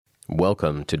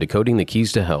Welcome to Decoding the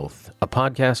Keys to Health, a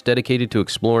podcast dedicated to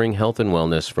exploring health and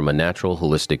wellness from a natural,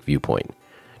 holistic viewpoint.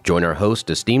 Join our host,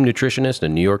 esteemed nutritionist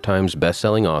and New York Times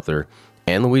bestselling author,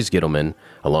 Louise Gittleman,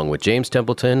 along with James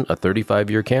Templeton, a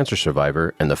 35-year cancer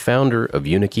survivor and the founder of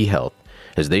Unikey Health,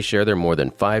 as they share their more than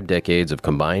 5 decades of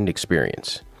combined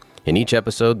experience. In each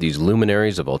episode, these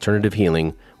luminaries of alternative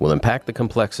healing will unpack the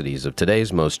complexities of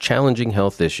today's most challenging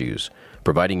health issues,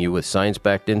 providing you with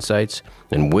science-backed insights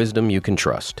and wisdom you can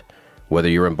trust. Whether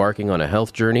you're embarking on a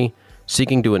health journey,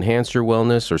 seeking to enhance your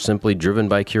wellness, or simply driven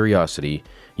by curiosity,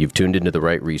 you've tuned into the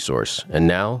right resource. And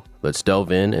now, let's delve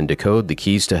in and decode the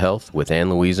keys to health with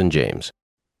Louise and James.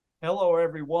 Hello,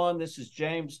 everyone. This is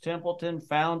James Templeton,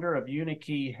 founder of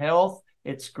Unikey Health.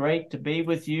 It's great to be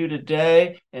with you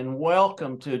today, and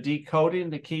welcome to Decoding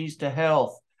the Keys to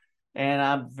Health. And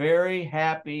I'm very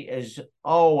happy, as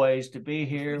always, to be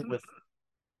here with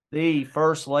the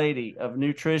First Lady of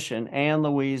Nutrition,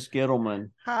 Louise Gittleman.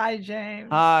 Hi, James.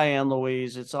 Hi,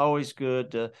 Louise. It's always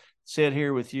good to sit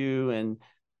here with you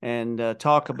and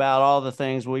talk about all the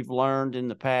things we've learned in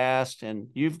the past. And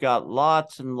you've got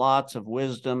lots and lots of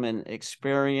wisdom and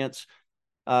experience,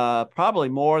 probably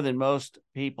more than most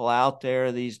people out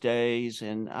there these days.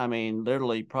 And I mean,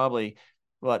 literally probably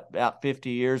about 50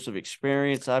 years of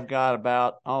experience. I've got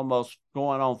about almost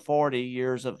going on 40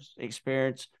 years of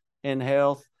experience in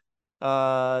health.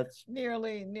 It's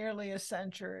nearly a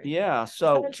century. Yeah,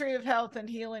 so a century of health and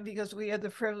healing, because we had the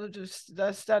privilege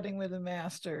of studying with the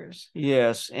masters.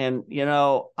 Yes, and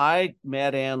I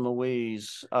met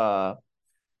Louise back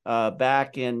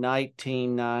in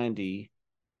 1990,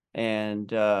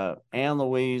 and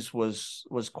Louise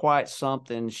was quite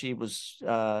something. She was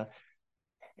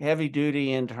heavy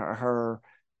duty into her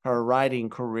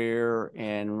writing career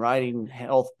and writing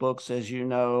health books, as you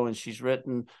know, and she's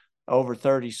written over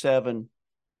 37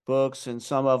 books, and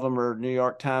some of them are New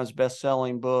York Times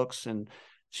best-selling books. And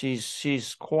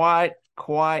she's quite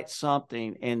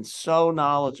something, and so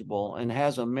knowledgeable, and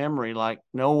has a memory like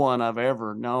no one I've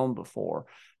ever known before.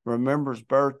 Remembers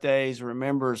birthdays,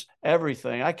 remembers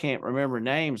everything. I can't remember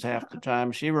names half the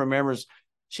time.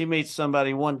 She meets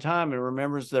somebody one time and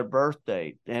remembers their birth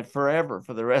date, and forever,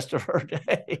 for the rest of her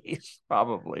days,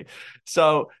 probably.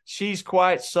 So she's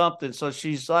quite something. So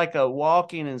she's like a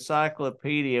walking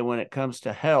encyclopedia when it comes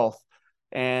to health.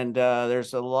 And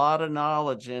there's a lot of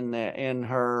knowledge in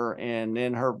her and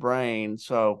in her brain.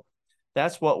 So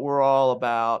that's what we're all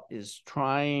about, is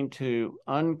trying to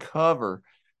uncover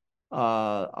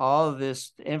all of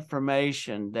this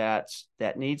information that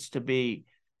needs to be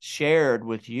shared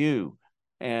with you.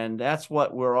 And that's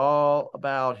what we're all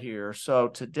about here. So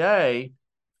today,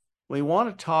 we want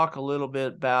to talk a little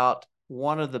bit about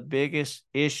one of the biggest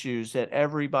issues that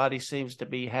everybody seems to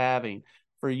be having.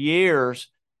 For years,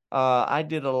 I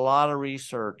did a lot of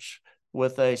research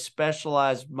with a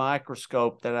specialized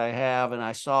microscope that I have, and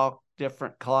I saw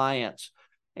different clients.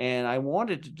 And I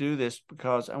wanted to do this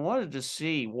because I wanted to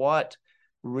see what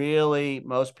really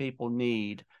most people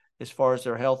need as far as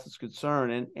their health is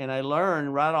concerned. And I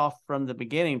learned right off from the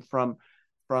beginning from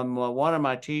one of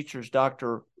my teachers,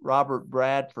 Dr. Robert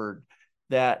Bradford,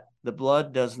 that the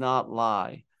blood does not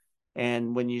lie.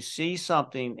 And when you see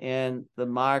something in the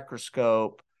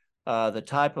microscope, the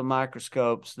type of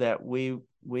microscopes that we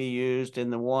used,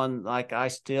 and the one like I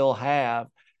still have,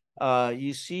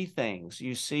 you see things.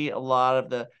 You see a lot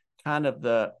of the kind of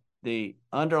the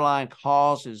underlying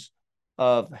causes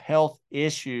of health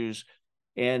issues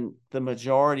in the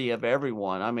majority of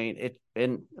everyone. I mean,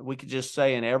 and we could just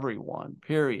say in everyone,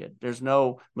 period. There's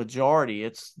no majority,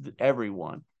 it's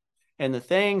everyone. And the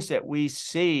things that we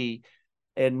see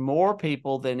in more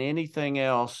people than anything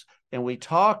else, and we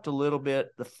talked a little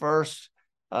bit, the first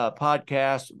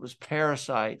podcast was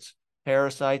parasites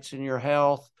in your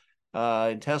health,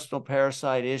 intestinal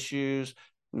parasite issues.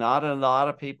 Not a lot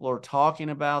of people are talking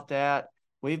about that.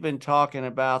 We've been talking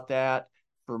about that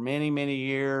for many, many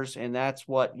years, and that's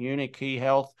what Unikey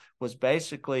Health was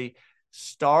basically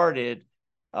started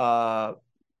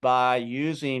by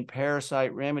using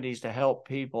parasite remedies to help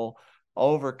people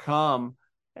overcome,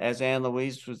 as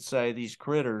Louise would say, these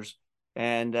critters,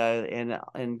 and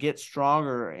get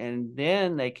stronger, and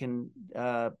then they can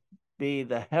be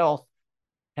the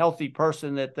healthy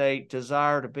person that they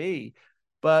desire to be.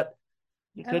 But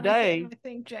today, I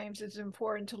think, James, it's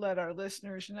important to let our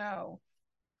listeners know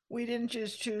we didn't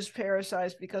just choose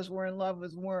parasites because we're in love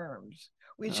with worms.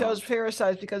 We chose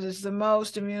parasites because it's the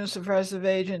most immunosuppressive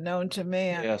agent known to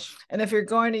man. Yes. And if you're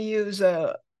going to use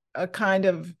a kind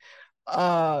of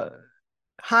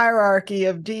hierarchy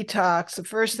of detox. The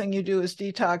first thing you do is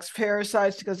detox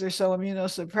parasites because they're so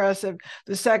immunosuppressive.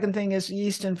 The second thing is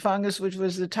yeast and fungus, which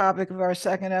was the topic of our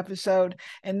second episode.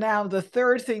 And now the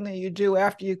third thing that you do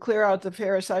after you clear out the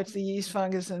parasites, the yeast,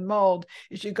 fungus, and mold,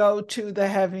 is you go to the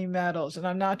heavy metals. And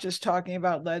I'm not just talking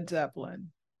about Led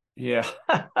Zeppelin. Yeah.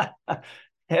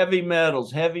 Heavy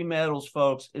metals,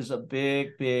 folks, is a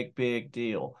big, big, big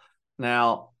deal.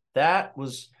 Now, that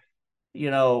was,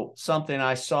 something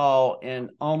I saw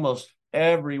in almost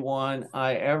everyone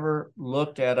I ever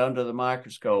looked at under the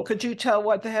microscope. Could you tell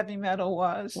what the heavy metal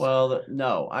was? Well,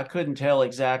 no, I couldn't tell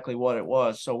exactly what it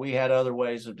was. So we had other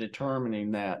ways of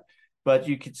determining that. But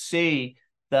you could see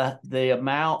the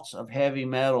amounts of heavy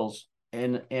metals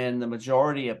in the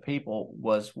majority of people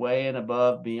was way and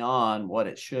above beyond what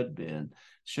it should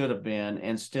have been,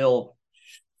 and still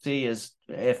see is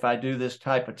if I do this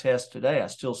type of test today, I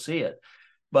still see it.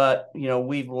 But,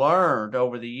 we've learned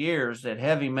over the years that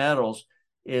heavy metals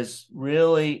is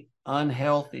really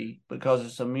unhealthy because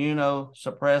it's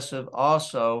immunosuppressive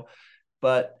also.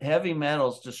 But heavy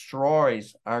metals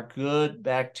destroys our good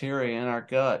bacteria in our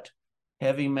gut.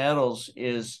 Heavy metals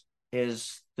is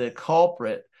the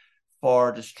culprit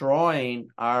for destroying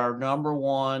our number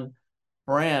one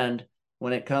friend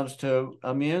when it comes to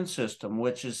immune system,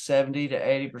 which is 70 to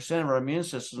 80% of our immune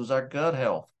system is our gut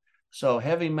health. So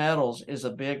heavy metals is a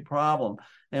big problem.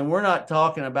 And we're not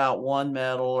talking about one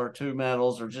metal or two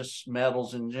metals or just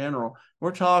metals in general.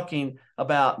 We're talking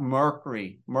about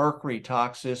mercury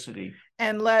toxicity.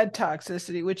 And lead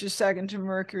toxicity, which is second to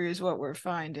mercury, is what we're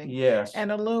finding. Yes. And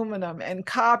aluminum and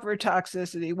copper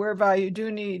toxicity, whereby you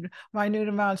do need minute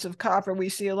amounts of copper. We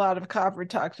see a lot of copper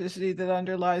toxicity that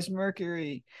underlies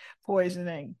mercury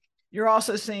poisoning. You're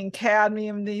also seeing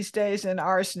cadmium these days and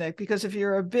arsenic, because if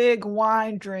you're a big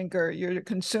wine drinker, you're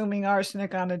consuming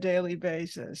arsenic on a daily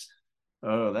basis.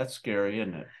 Oh, that's scary,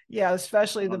 isn't it? Yeah,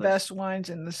 especially the best wines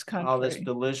in this country. All this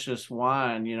delicious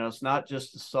wine, it's not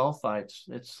just the sulfites.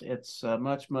 It's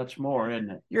much, much more, isn't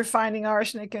it? You're finding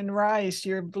arsenic in rice,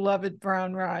 your beloved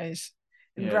brown rice.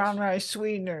 In brown rice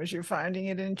sweeteners, you're finding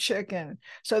it in chicken.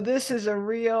 So this is a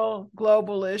real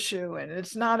global issue, and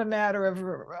it's not a matter of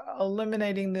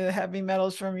eliminating the heavy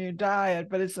metals from your diet,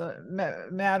 but it's a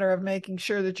matter of making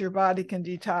sure that your body can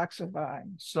detoxify.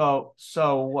 So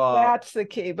that's the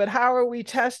key. But how are we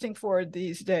testing for it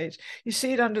these days? You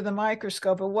see it under the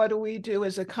microscope, but what do we do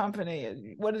as a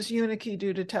company? What does Unikey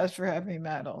do to test for heavy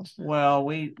metals? Well,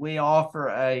 we offer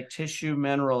a tissue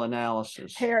mineral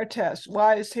analysis. Hair test.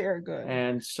 Why is hair good?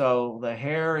 And so the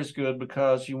hair is good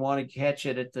because you want to catch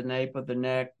it at the nape of the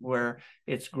neck where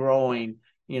it's growing,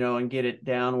 and get it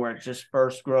down where it just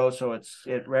first grows. So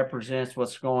it represents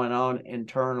what's going on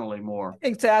internally more.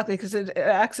 Exactly, because it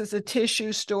acts as a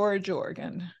tissue storage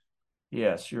organ.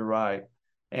 Yes, you're right.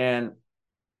 And,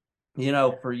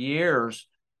 for years,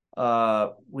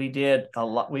 we did a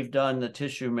lot. We've done the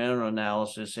tissue mineral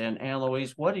analysis, and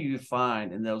Louise, what do you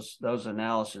find in those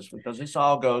analysis? Because this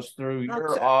all goes through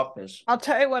your office. I'll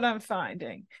tell you what I'm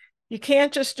finding. You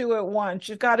can't just do it once.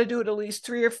 You've got to do it at least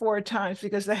 3 or 4 times,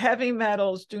 because the heavy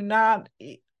metals do not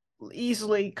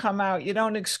easily come out. You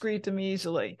don't excrete them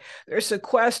easily. They're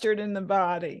sequestered in the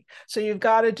body. So you've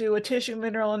got to do a tissue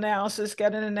mineral analysis,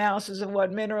 get an analysis of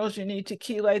what minerals you need to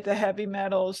chelate the heavy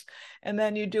metals, and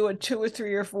then you do it 2 or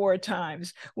 3 or 4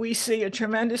 times. We see a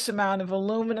tremendous amount of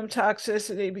aluminum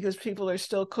toxicity because people are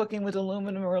still cooking with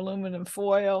aluminum or aluminum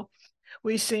foil.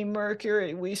 We see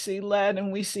mercury, we see lead,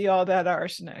 and we see all that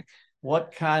arsenic.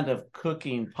 What kind of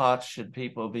cooking pots should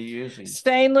people be using?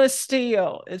 Stainless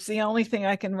steel. It's the only thing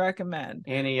I can recommend.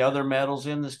 Any other metals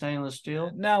in the stainless steel?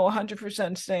 No,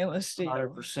 100% stainless steel.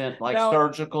 100%, like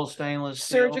surgical stainless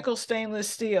steel? Surgical stainless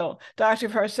steel. Dr.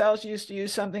 Parcells used to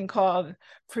use something called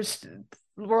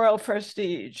Royal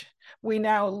Prestige. We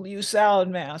now use Salad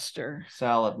Master.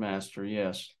 Salad Master,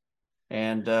 yes.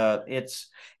 And it's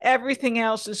everything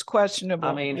else is questionable.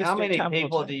 I mean, how many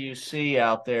people do you see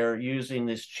out there using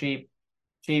this cheap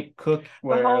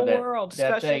cookware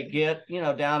that they get,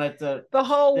 down at the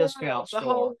whole discount store? The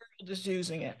whole world is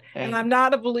using it. And I'm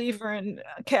not a believer in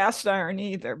cast iron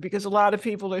either, because a lot of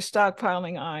people are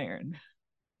stockpiling iron.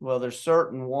 Well, there's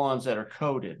certain ones that are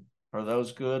coated. Are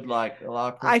those good? Like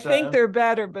I think they're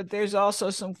better, but there's also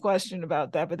some question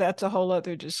about that. But that's a whole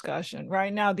other discussion.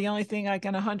 Right now, the only thing I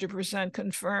can 100%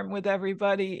 confirm with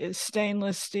everybody is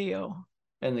stainless steel.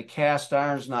 And the cast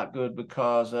iron's not good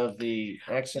because of the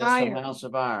excess amounts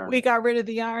of iron. We got rid of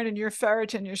the iron, and your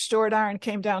ferritin, your stored iron,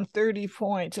 came down 30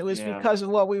 points. It was because of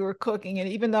what we were cooking. And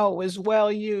even though it was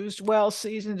well used, well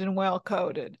seasoned, and well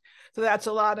coated. So that's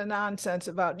a lot of nonsense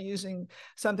about using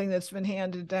something that's been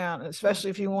handed down,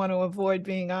 especially if you want to avoid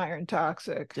being iron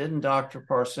toxic. Didn't Dr.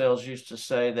 Parcells used to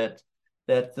say that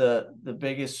the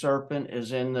biggest serpent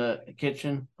is in the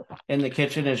kitchen? In the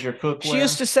kitchen is your cookware? She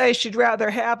used to say she'd rather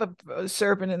have a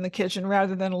serpent in the kitchen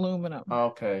rather than aluminum.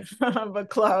 Okay. But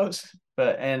close.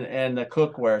 But and the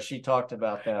cookware, she talked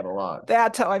about that a lot.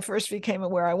 That's how I first became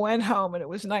aware. I went home, and it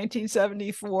was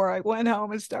 1974. I went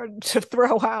home and started to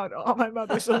throw out all my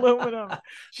mother's aluminum.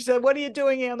 She said, "What are you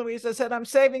doing, Aunt Louise?" I said, "I'm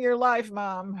saving your life,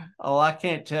 Mom." Oh, I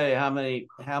can't tell you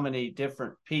how many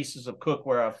different pieces of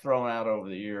cookware I've thrown out over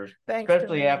the years. Thanks,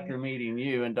 especially after meeting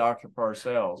you and Dr.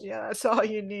 Parcells. Yeah, that's all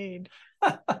you need.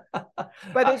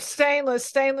 But it's stainless.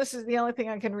 Stainless is the only thing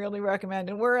I can really recommend.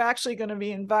 And we're actually going to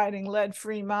be inviting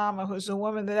Lead-Free Mama, who's a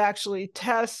woman that actually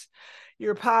tests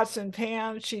your pots and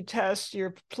pans. She tests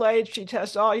your plates. She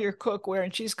tests all your cookware,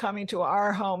 and she's coming to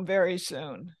our home very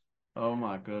soon. Oh,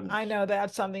 my goodness. I know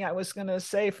that's something I was going to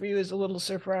say for you as a little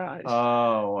surprise.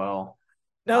 Oh, well.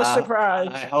 No surprise.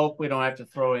 I hope we don't have to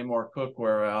throw any more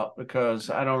cookware out,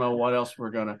 because I don't know what else we're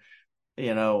going to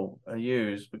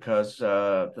use, because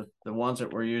the ones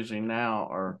that we're using now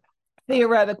are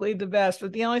theoretically the best.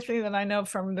 But the only thing that I know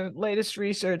from the latest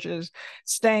research is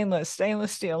stainless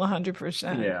steel,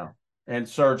 100%. Yeah. And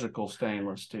surgical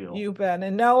stainless steel. You bet.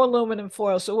 And no aluminum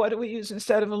foil. So what do we use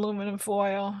instead of aluminum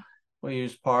foil? We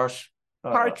use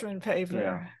parchment paper.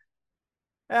 Yeah.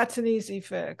 That's an easy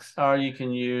fix. Or you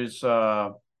can use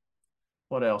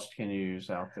what else can you use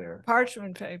out there?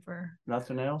 Parchment paper.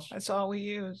 Nothing else? That's all we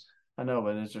use. I know,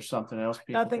 but is there something else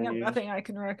people can use? Nothing I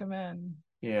can recommend.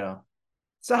 Yeah.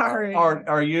 Sorry.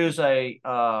 Or use a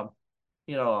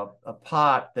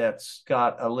pot that's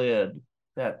got a lid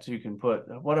that you can put.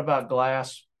 What about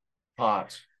glass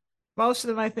pots? Most of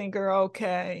them I think are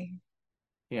okay.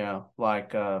 Yeah,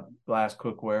 like glass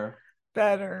cookware.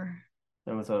 Better.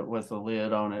 With a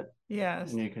lid on it.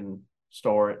 Yes. And you can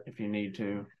store it if you need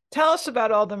to. Tell us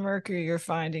about all the mercury you're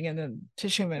finding in the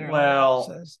tissue mineral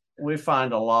analysis. We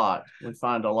find a lot.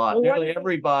 Well, nearly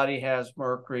everybody has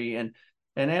mercury. And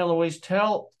Aunt Louise,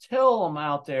 tell them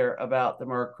out there about the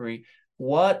mercury.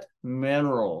 What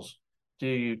minerals do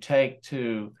you take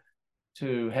to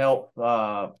help,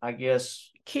 nullify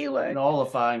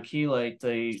and chelate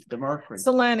the mercury?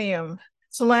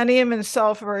 Selenium and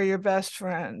sulfur are your best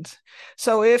friends.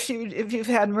 So if you've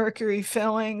had mercury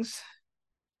fillings,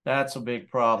 that's a big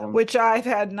problem. Which I've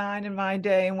had 9 in my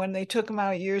day, and when they took them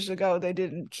out years ago, they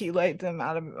didn't chelate them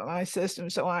out of my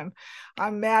system. So I'm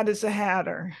mad as a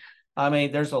hatter. I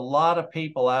mean, there's a lot of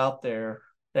people out there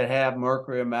that have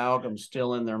mercury amalgam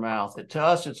still in their mouth. To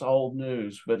us, it's old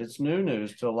news, but it's new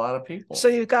news to a lot of people. So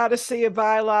you've got to see a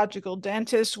biological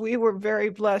dentist. We were very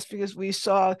blessed because we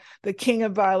saw the king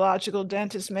of biological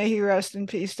dentists. May he rest in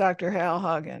peace, Dr. Hal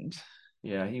Huggins.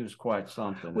 Yeah, he was quite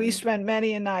something. We spent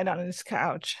many a night on his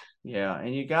couch. Yeah,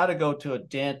 and you got to go to a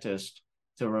dentist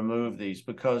to remove these,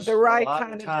 because the right a lot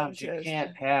kind of times you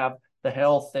can't have the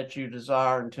health that you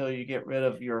desire until you get rid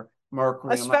of your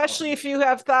mercury. Especially if you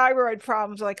have thyroid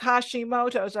problems like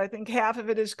Hashimoto's. I think half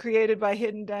of it is created by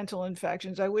hidden dental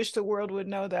infections. I wish the world would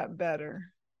know that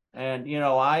better. And,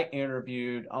 I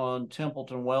interviewed on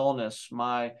Templeton Wellness,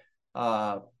 my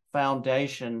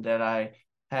foundation that I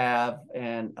have,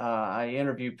 and I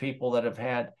interview people that have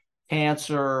had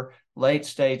cancer, late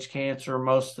stage cancer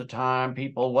most of the time,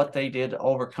 people, what they did to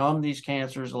overcome these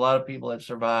cancers. A lot of people have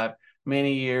survived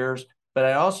many years, but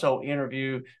I also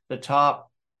interview the top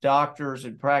doctors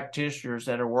and practitioners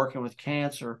that are working with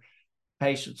cancer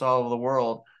patients all over the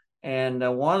world. And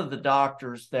one of the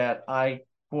doctors that I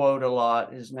quote a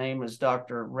lot, his name is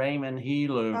Dr. Raymond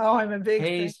Helu. Oh, I'm a big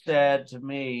fan. He said to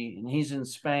me, and he's in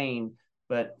Spain,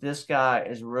 but this guy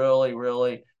is really,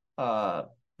 really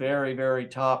very, very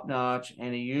top notch,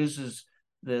 and he uses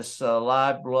this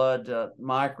live blood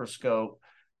microscope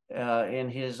in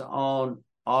his own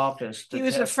office. He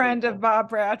was a friend of Bob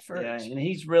Bradford. Yeah, and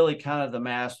he's really kind of the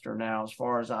master now, as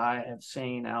far as I have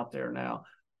seen out there now,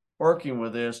 working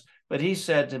with this. But he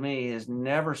said to me, he has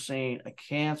never seen a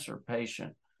cancer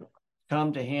patient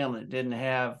come to him that didn't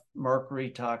have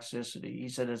mercury toxicity. He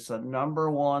said it's the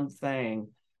number one thing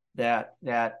that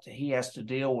he has to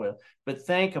deal with. But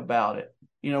think about it.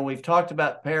 We've talked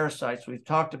about parasites, we've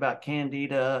talked about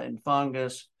candida and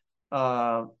fungus,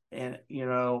 and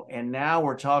now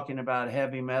we're talking about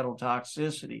heavy metal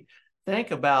toxicity.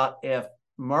 Think about if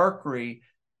mercury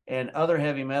and other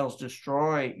heavy metals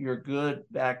destroy your good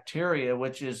bacteria,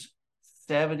 which is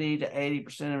 70 to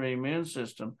 80% of the immune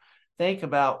system. Think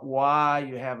about why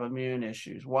you have immune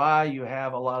issues, why you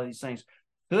have a lot of these things.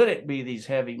 Could it be these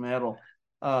heavy metal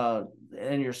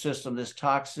in your system, this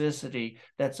toxicity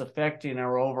that's affecting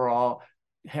our overall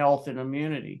health and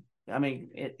immunity? I mean,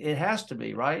 it has to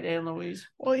be, right, Anne Louise?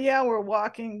 Well, yeah, we're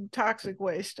walking toxic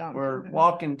waste dump. We're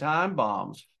walking time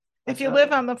bombs. If you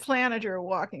live on the planet, you're a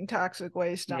walking toxic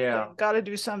waste dump. Yeah. You've got to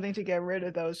do something to get rid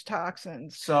of those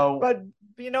toxins. So, but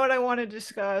you know what I want to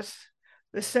discuss?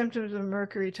 The symptoms of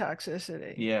mercury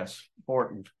toxicity. Yes,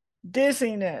 important.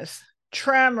 Dizziness,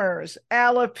 tremors,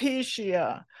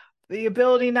 alopecia, the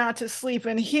ability not to sleep,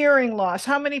 and hearing loss.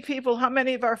 How many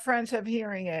of our friends have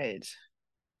hearing aids?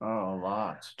 Oh, a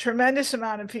lot. Tremendous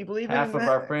amount of people. Even half of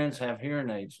our friends have hearing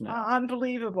aids now.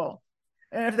 Unbelievable.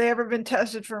 And have they ever been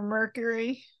tested for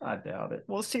mercury? I doubt it.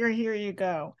 Well, here you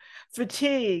go.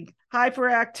 Fatigue,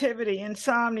 hyperactivity,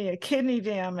 insomnia, kidney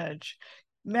damage,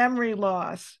 memory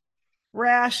loss,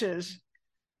 rashes,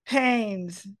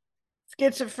 pains,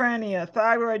 schizophrenia,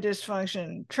 thyroid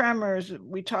dysfunction, tremors,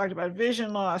 we talked about,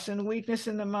 vision loss, and weakness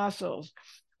in the muscles.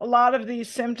 A lot of these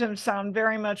symptoms sound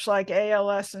very much like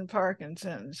ALS and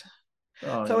Parkinson's.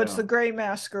 So it's the great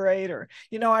masquerader.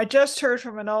 You know, I just heard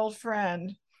from an old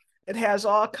friend. It has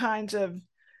all kinds of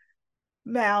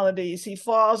maladies. He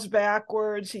falls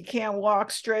backwards. He can't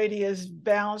walk straight. He has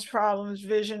balance problems,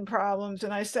 vision problems.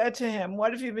 And I said to him,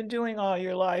 what have you been doing all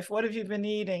your life? What have you been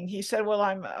eating? He said, well,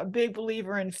 I'm a big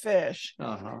believer in fish.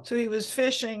 So he was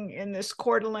fishing in this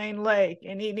Coeur d'Alene lake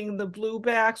and eating the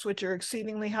bluebacks, which are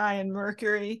exceedingly high in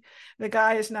mercury. The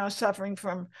guy is now suffering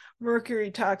from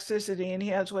mercury toxicity, and he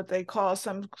has what they call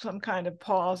some kind of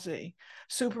palsy,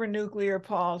 supranuclear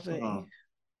palsy.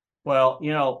 Well,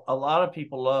 you know, a lot of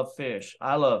people love fish.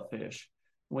 I love fish.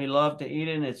 We love to eat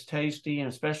it, and it's tasty, and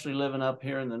especially living up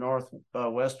here in the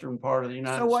northwestern part of the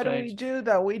United States. So what do we do,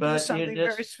 though? We do something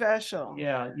very special.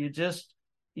 Yeah,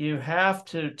 you have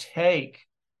to take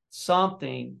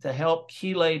something to help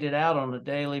chelate it out on a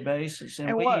daily basis.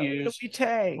 And what do we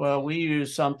take? Well, we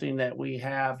use something that we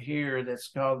have here that's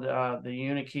called the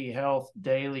Unikey Health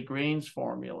Daily Greens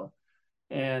Formula.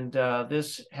 And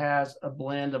this has a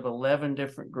blend of 11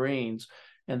 different greens.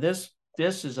 And this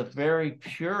is a very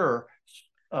pure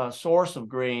source of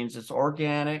greens. It's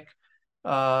organic,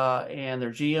 and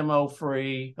they're GMO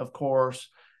free, of course.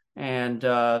 And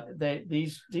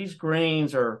these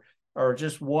greens are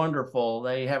just wonderful.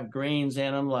 They have greens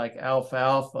in them like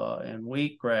alfalfa and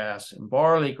wheatgrass and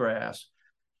barley grass,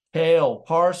 kale,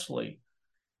 parsley.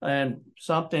 And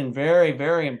something very,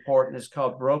 very important is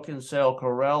called broken cell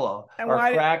chlorella, or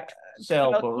cracked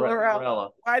cell chlorella.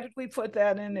 Why did we put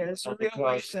that in there? It's a real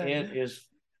reason. It is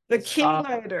the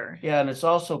chelator. Yeah, and it's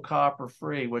also copper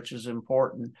free, which is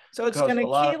important. So it's going to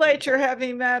chelate your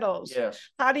heavy metals. Yes.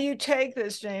 How do you take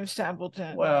this, James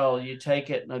Templeton? Well, you take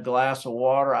it in a glass of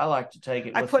water. I like to take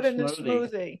it with I put it in a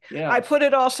smoothie. Yeah. I put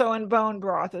it also in bone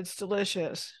broth. It's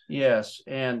delicious. Yes,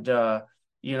 and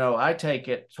you know, I take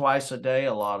it twice a day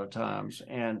a lot of times,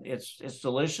 and it's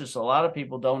delicious. A lot of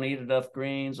people don't eat enough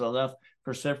greens, enough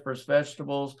cruciferous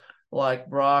vegetables like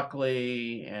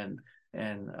broccoli and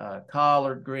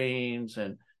collard greens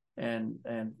and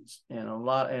a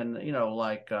lot, and you know,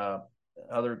 like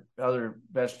other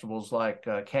vegetables like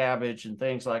cabbage and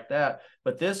things like that.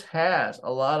 But this has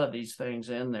a lot of these things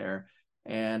in there,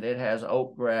 and it has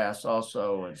oat grass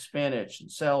also, and spinach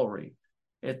and celery.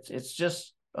 It's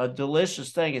just a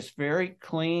delicious thing. It's very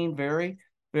clean, very,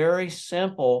 very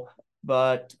simple,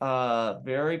 but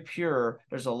very pure.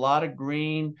 There's a lot of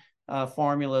green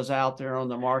formulas out there on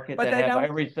the market that have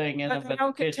everything in them, but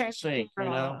the kitchen sink, you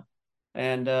know.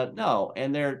 And no,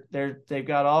 and they've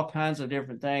got all kinds of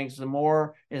different things. The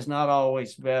more is not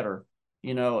always better.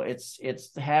 You know, it's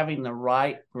having the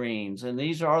right greens, and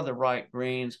these are the right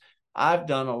greens. I've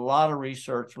done a lot of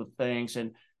research with things,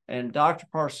 and Dr.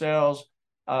 Parcells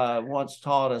once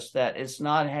taught us that it's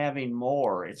not having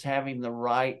more, it's having the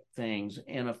right things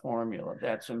in a formula.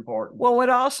 That's important. Well, what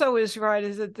also is right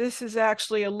is that this is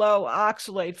actually a low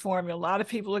oxalate formula. A lot of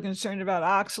people are concerned about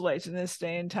oxalates in this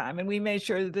day and time, and we made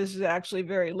sure that this is actually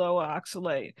very low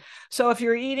oxalate. So if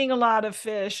you're eating a lot of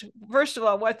fish, first of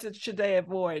all, what should they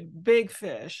avoid? Big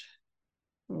fish.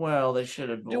 Well, they should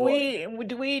avoid.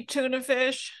 Do we eat tuna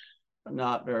fish?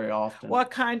 Not very often.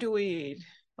 What kind do we eat?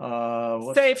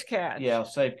 Safe catch. Yeah,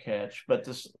 safe catch. But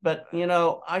you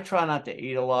know, I try not to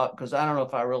eat a lot because I don't know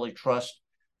if I really trust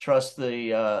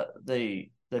the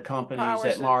companies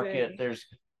that market.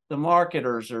 the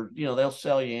marketers are, they'll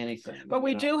sell you anything. But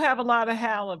we do have a lot of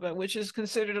halibut, which is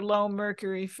considered a low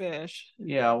mercury fish.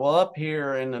 Yeah, well, up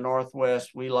here in the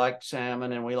Northwest, we like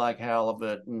salmon and we like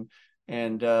halibut,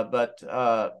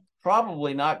 but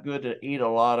probably not good to eat a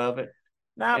lot of it.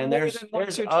 Not and more there's than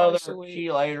once or other twice a week.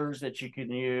 chelators that you can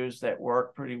use that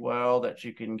work pretty well, that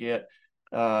you can get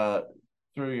through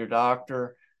your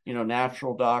doctor,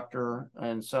 natural doctor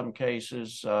in some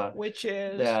cases. Which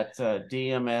is that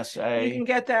DMSA. You can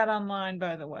get that online,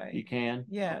 by the way. You can?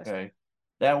 Yes. Okay.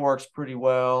 That works pretty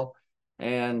well.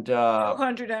 And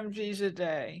 200 mgs a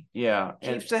day. Yeah.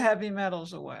 Keeps the heavy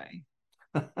metals away.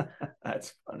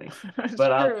 That's funny.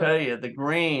 But I'll tell you, the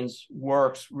greens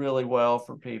works really well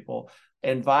for people.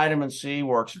 And vitamin C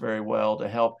works very well to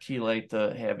help chelate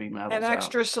the heavy metals and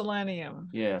extra selenium.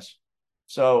 Yes.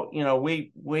 So,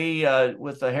 we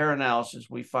with the hair analysis,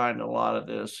 we find a lot of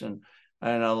this, and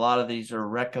a lot of these are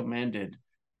recommended.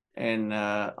 And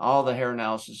all the hair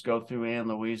analysis go through Ann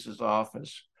Louise's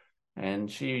office,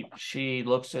 and she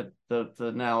looks at the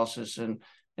analysis and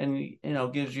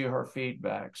gives you her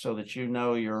feedback so that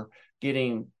you're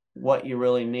getting what you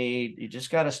really need. You just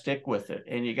got to stick with it,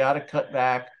 and you got to cut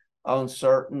back on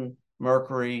certain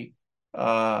mercury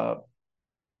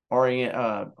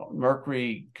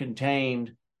mercury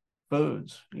contained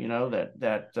foods,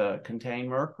 that contain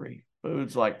mercury.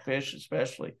 Foods like fish,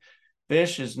 especially.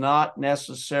 Fish is not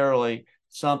necessarily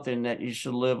something that you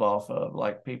should live off of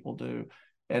like people do.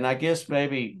 And I guess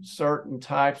maybe certain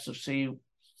types of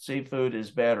seafood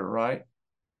is better, right?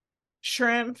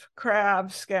 Shrimp,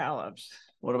 crab, scallops.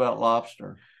 What about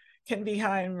lobster? Can be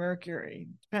high in mercury,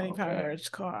 depending on where it's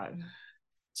caught.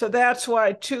 So that's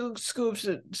why two scoops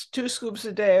a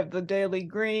day of the daily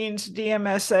greens,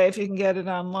 DMSA, if you can get it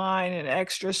online, and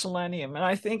extra selenium. And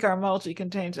I think our multi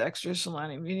contains extra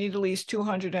selenium. You need at least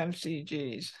 200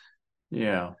 mcgs.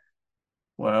 Yeah.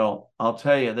 Well, I'll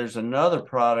tell you, there's another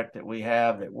product that we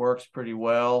have that works pretty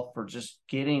well for just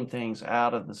getting things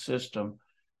out of the system.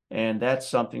 And that's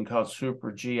something called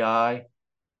Super GI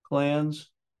Cleanse.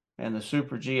 And the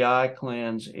Super GI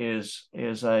Cleanse is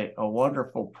a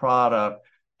wonderful product.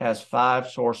 Has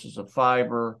 5 sources of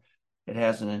fiber. It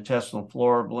has an intestinal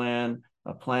flora blend,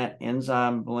 a plant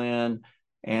enzyme blend,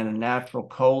 and a natural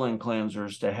colon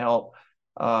cleansers to help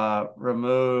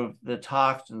remove the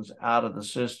toxins out of the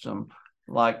system,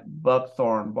 like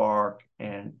buckthorn bark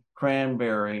and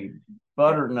cranberry,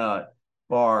 butternut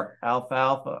bark,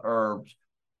 alfalfa herbs,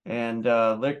 and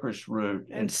licorice root,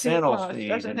 and fennel seed,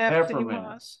 and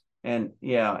peppermint, and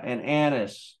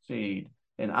anise seed,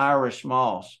 and Irish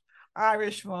moss.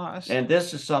 And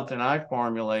this is something I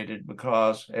formulated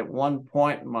because at one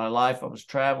point in my life I was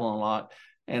traveling a lot,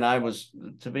 and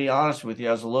to be honest with you,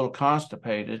 I was a little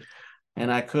constipated,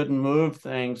 and I couldn't move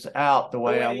things out the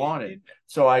way I wanted.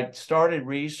 So I started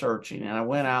researching, and I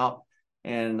went out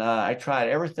and I tried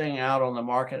everything out on the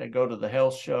market. I go to the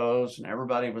health shows, and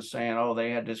everybody was saying, oh,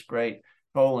 they had this great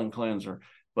colon cleanser.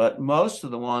 But most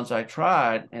of the ones I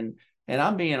tried, and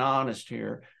I'm being honest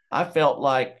here, I felt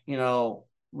like,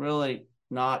 really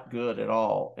not good at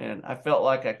all. And I felt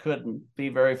like I couldn't be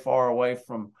very far away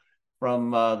from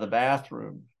the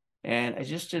bathroom, and I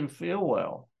just didn't feel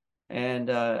well. And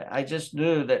I just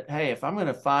knew that, hey, if I'm going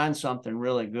to find something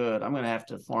really good, I'm going to have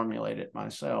to formulate it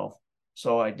myself.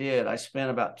 So I did. I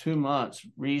spent about 2 months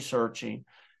researching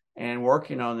and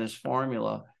working on this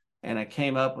formula, and I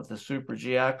came up with the Super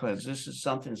GI Cleanse. This is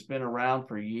something that's been around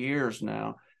for years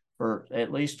now, for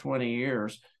at least 20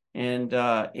 years. And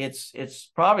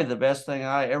it's probably the best thing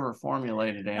I ever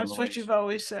formulated. That's what you've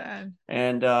always said.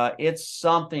 And it's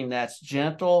something that's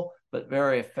gentle but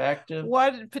very effective.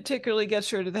 What particularly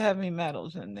gets rid of the heavy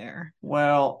metals in there?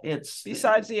 Well, it's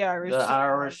besides the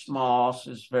Irish moss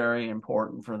is very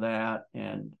important for that,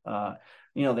 and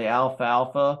the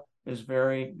alfalfa is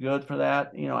very good for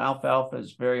that. Alfalfa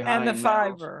is very high in the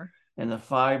fiber, and the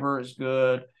fiber is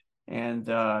good, and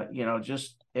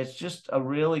it's just a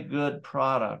really good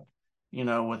product,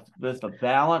 with a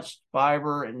balanced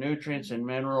fiber and nutrients and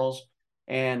minerals.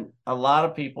 And a lot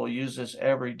of people use this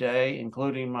every day,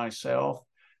 including myself.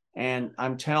 And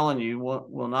I'm telling you,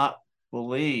 will not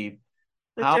believe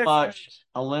how much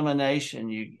elimination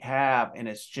you have, and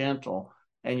it's gentle,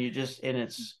 and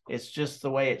it's just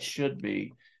the way it should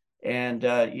be. And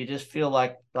you just feel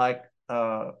like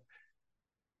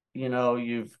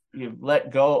you've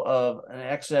let go of an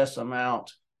excess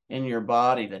amount in your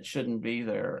body that shouldn't be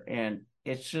there. And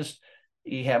it's just,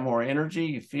 you have more energy,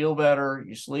 you feel better,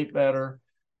 you sleep better,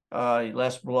 you're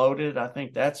less bloated. I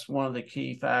think that's one of the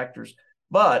key factors.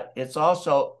 But it's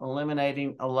also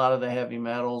eliminating a lot of the heavy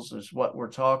metals, is what we're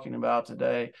talking about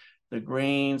today. the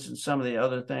greens and some of the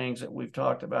other things that we've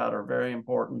talked about are very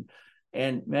important.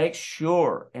 And make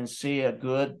sure and see a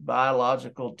good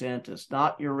biological dentist,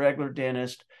 not your regular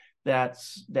dentist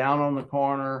that's down on the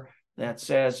corner that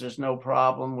says there's no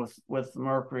problem with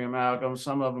mercury amalgam.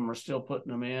 Some of them are still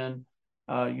putting them in.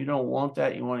 You don't want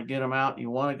that. You want to get them out. You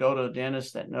want to go to a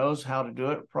dentist that knows how to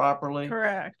do it properly.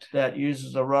 Correct. That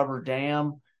uses a rubber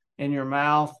dam in your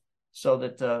mouth so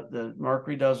that the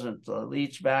mercury doesn't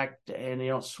leach back and you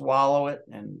don't swallow it,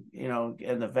 and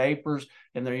and the vapors,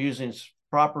 and they're using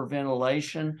proper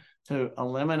ventilation to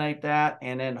eliminate that.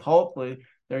 And then hopefully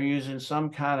they're using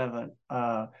some kind of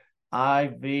an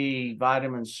IV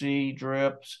vitamin C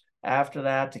drips after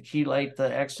that to chelate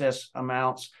the excess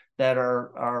amounts that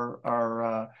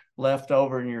are left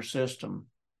over in your system.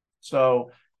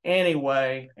 So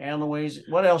anyway, Ann Louise,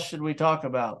 what else should we talk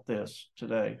about this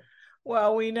today?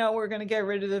 Well, we know we're going to get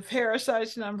rid of the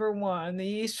parasites, number 1, the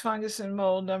yeast, fungus, and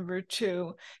mold, number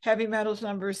 2, heavy metals,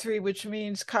 number 3, which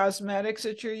means cosmetics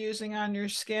that you're using on your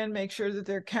skin. Make sure that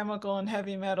they're chemical and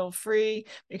heavy metal free.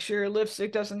 Make sure your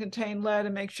lipstick doesn't contain lead,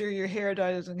 and make sure your hair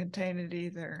dye doesn't contain it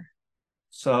either.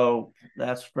 So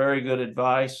that's very good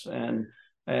advice. And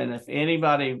if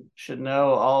anybody should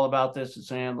know all about this,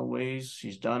 it's Ann Louise.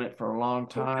 She's done it for a long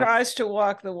time. Who tries to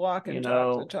walk the walk and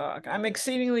talk the talk. I'm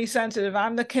exceedingly sensitive.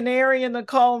 I'm the canary in the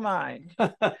coal mine.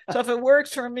 So if it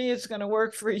works for me, it's going to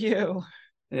work for you.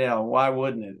 Yeah, why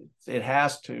wouldn't it? It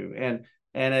has to. And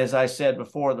as I said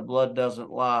before, the blood doesn't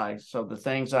lie. So the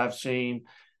things I've seen,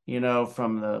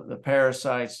 from the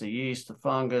parasites, the yeast, the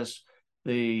fungus,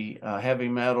 the heavy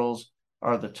metals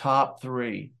are the top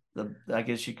 3. I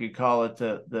guess you could call it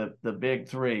the big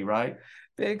 3, right?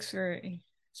 Big 3.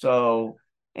 So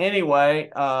anyway,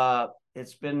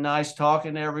 it's been nice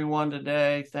talking to everyone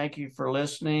today. Thank you for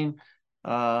listening.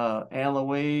 Ann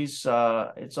Louise,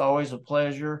 it's always a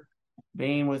pleasure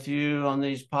being with you on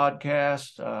these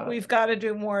podcasts. We've got to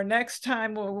do more next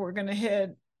time. We're going to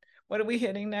hit, what are we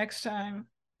hitting next time?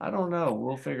 I don't know.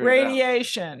 We'll figure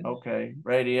radiation. It out. Okay,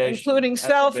 radiation. Including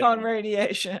cell phone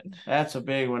radiation. That's a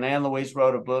big one. Ann Louise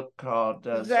wrote a book called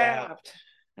Zapped.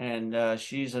 And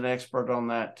she's an expert on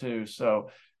that too. So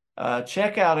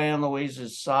check out Ann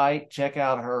Louise's site. Check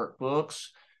out her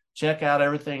books. Check out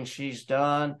everything she's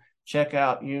done. Check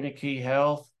out Unikey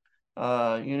Health,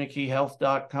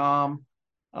 unikeyhealth.com.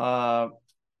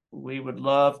 We would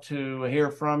love to hear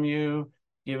from you.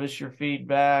 Give us your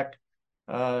feedback.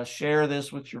 Share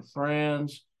this with your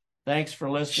friends. Thanks for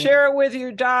listening. Share it with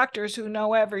your doctors who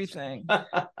know everything.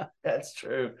 That's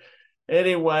true.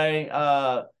 Anyway,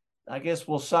 I guess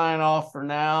we'll sign off for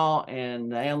now.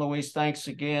 And Ann Louise, thanks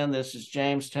again. This is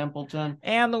James Templeton.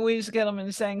 Ann Louise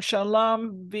Gittleman saying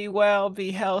shalom, be well,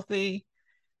 be healthy,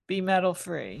 be metal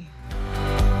free.